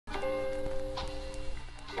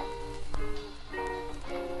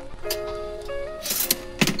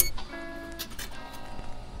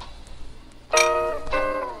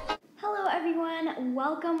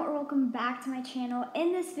welcome back to my channel.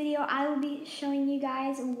 In this video, I will be showing you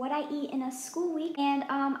guys what I eat in a school week, and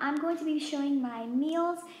I'm going to be showing my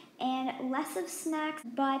meals and less of snacks,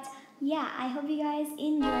 but yeah, I hope you guys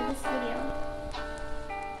enjoy this video.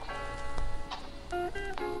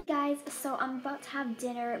 Guys, so I'm about to have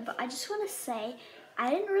dinner, but I just want to say, I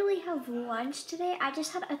didn't really have lunch today. I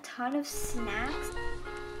just had a ton of snacks.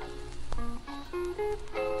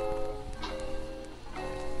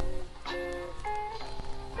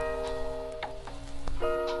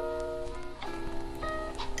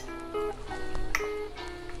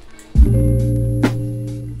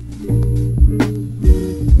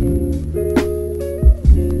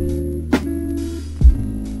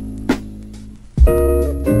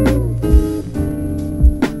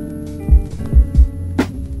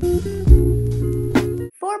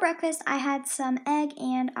 For breakfast, I had some egg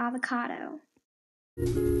and avocado.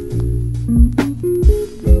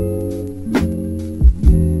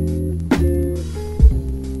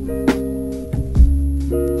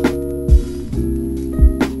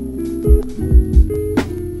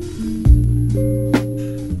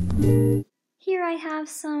 Here I have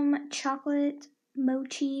some chocolate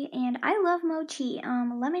mochi, and I love mochi.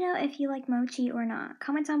 Let me know if you like mochi or not.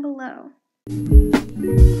 Comment down below.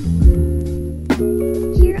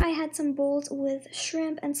 Here I had some bowls with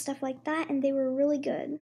shrimp and stuff like that, and they were really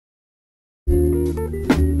good.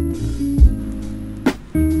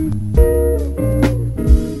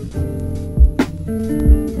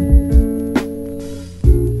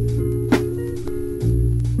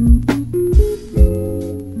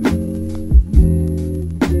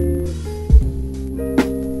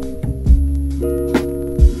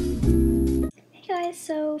 Hey guys,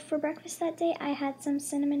 so for breakfast that day, I had some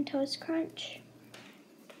cinnamon toast crunch.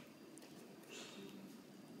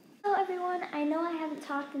 Hello everyone, I know I haven't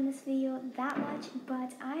talked in this video that much,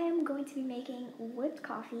 but I am going to be making whipped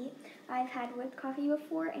coffee. I've had whipped coffee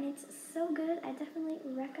before and it's so good. I definitely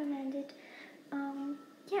recommend it.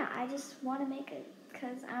 Yeah, I just want to make it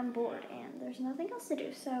because I'm bored and there's nothing else to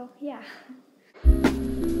do, so yeah. I'm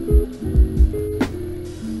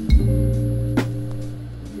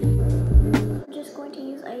just going to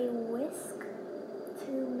use a whisk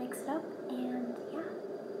to mix it up, and yeah.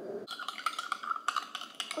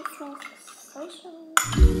 It smells so strong.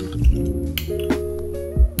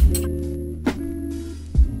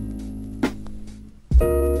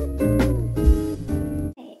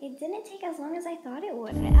 Hey, it didn't take as long as I thought it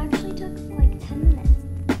would. It actually took like 10 minutes.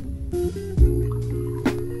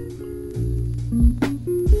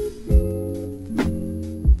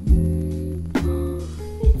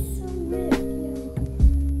 It's so good,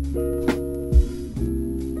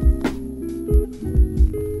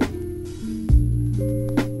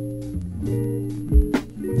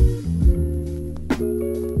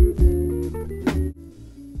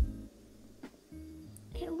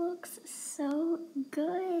 It looks so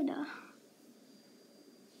good.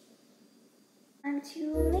 Time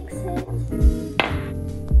to mix it.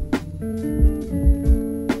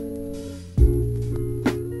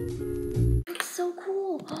 It's so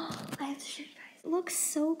cool. I have to show you guys. It looks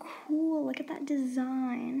so cool. Look at that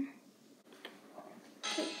design.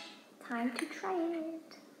 Okay, time to try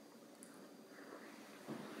it.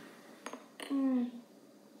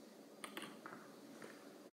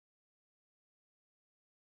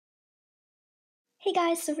 Hey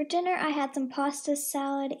guys, so for dinner I had some pasta,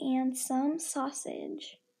 salad, and some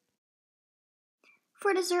sausage.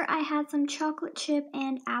 For dessert I had some chocolate chip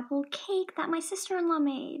and apple cake that my sister-in-law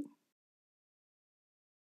made.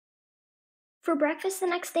 For breakfast the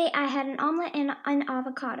next day I had an omelet and an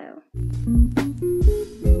avocado.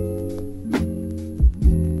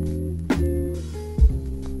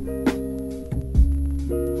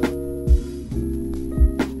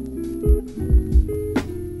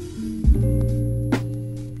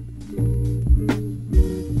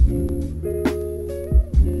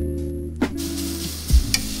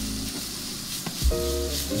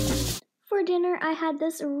 For dinner, I had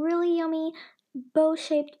this really yummy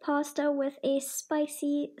bow-shaped pasta with a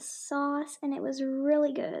spicy sauce, and it was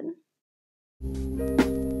really good.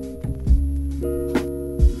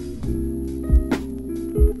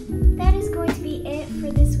 That is going to be it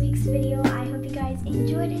for this week's video. I hope you guys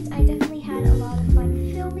enjoyed it. I definitely had a lot of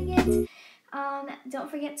fun filming it. Don't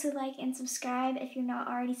forget to like and subscribe if you're not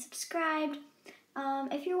already subscribed.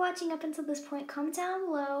 If you're watching up until this point, comment down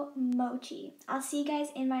below mochi. I'll see you guys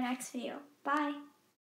in my next video. Bye!